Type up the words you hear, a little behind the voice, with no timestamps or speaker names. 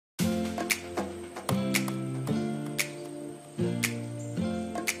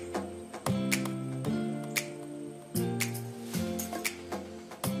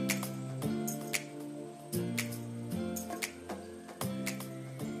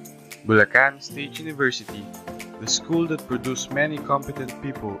Bulacan State University, the school that produced many competent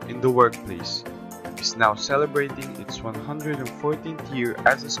people in the workplace, is now celebrating its 114th year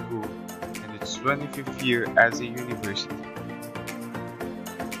as a school and its 25th year as a university.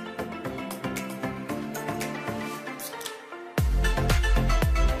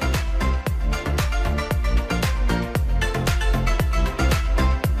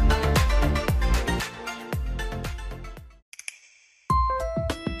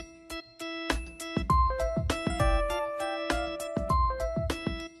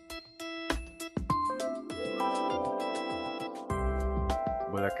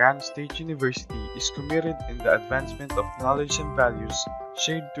 Bulacan State University is committed in the advancement of knowledge and values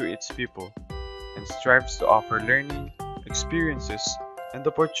shared to its people, and strives to offer learning, experiences, and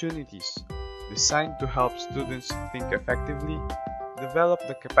opportunities designed to help students think effectively, develop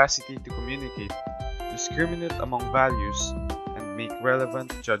the capacity to communicate, discriminate among values, and make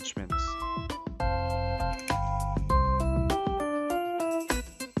relevant judgments.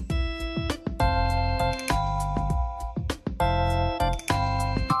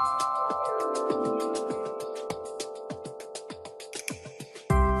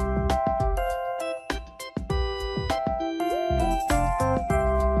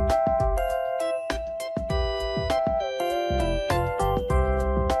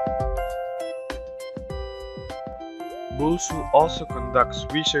 BULSU also conducts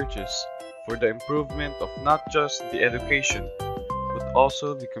researches for the improvement of not just the education, but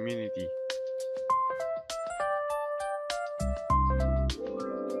also the community.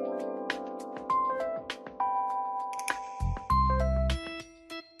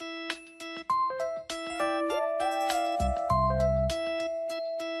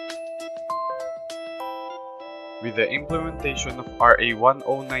 With the implementation of RA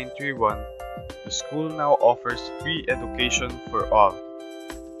 10931, the school now offers free education for all,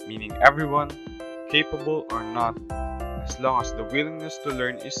 meaning everyone, capable or not, as long as the willingness to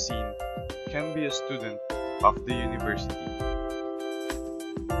learn is seen, can be a student of the university.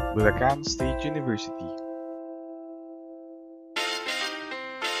 Bulacan State University.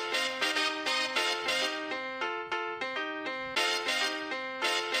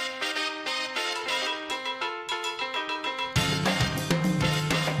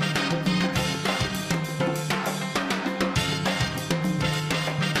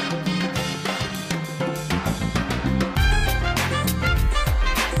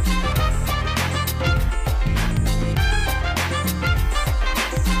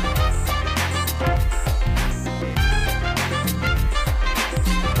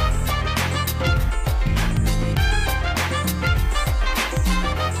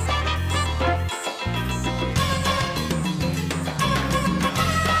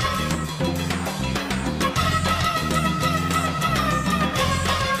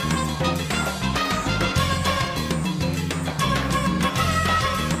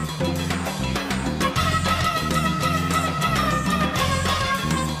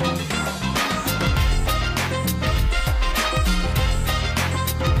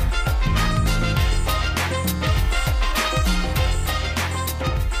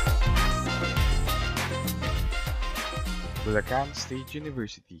 Bulacan State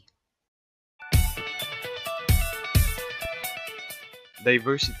University.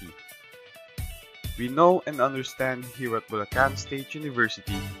 Diversity. We know and understand here at Bulacan State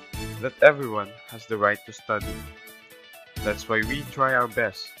University that everyone has the right to study. That's why we try our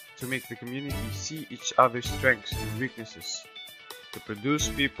best to make the community see each other's strengths and weaknesses, to produce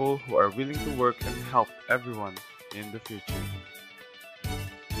people who are willing to work and help everyone in the future.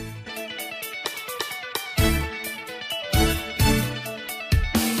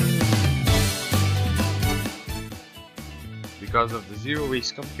 Because of the Zero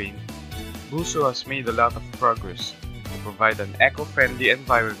Waste campaign, BULSU has made a lot of progress to provide an eco-friendly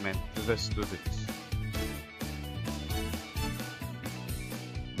environment to the students.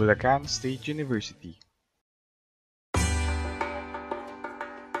 Bulacan State University.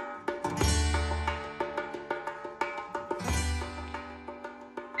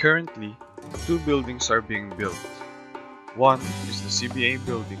 Currently, two buildings are being built. One is the CBA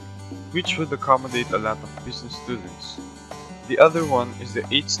building, which would accommodate a lot of business students. The other one is the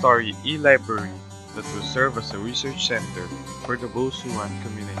 8-story e-library that will serve as a research center for the BULSUan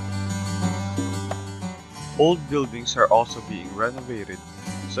community. Old buildings are also being renovated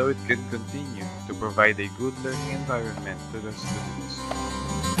so it can continue to provide a good learning environment to the students.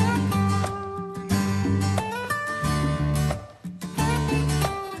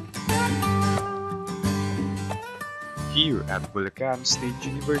 Here at Bulacan State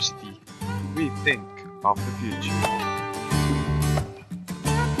University, we think of the future.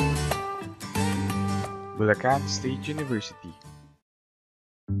 Bulacan State University.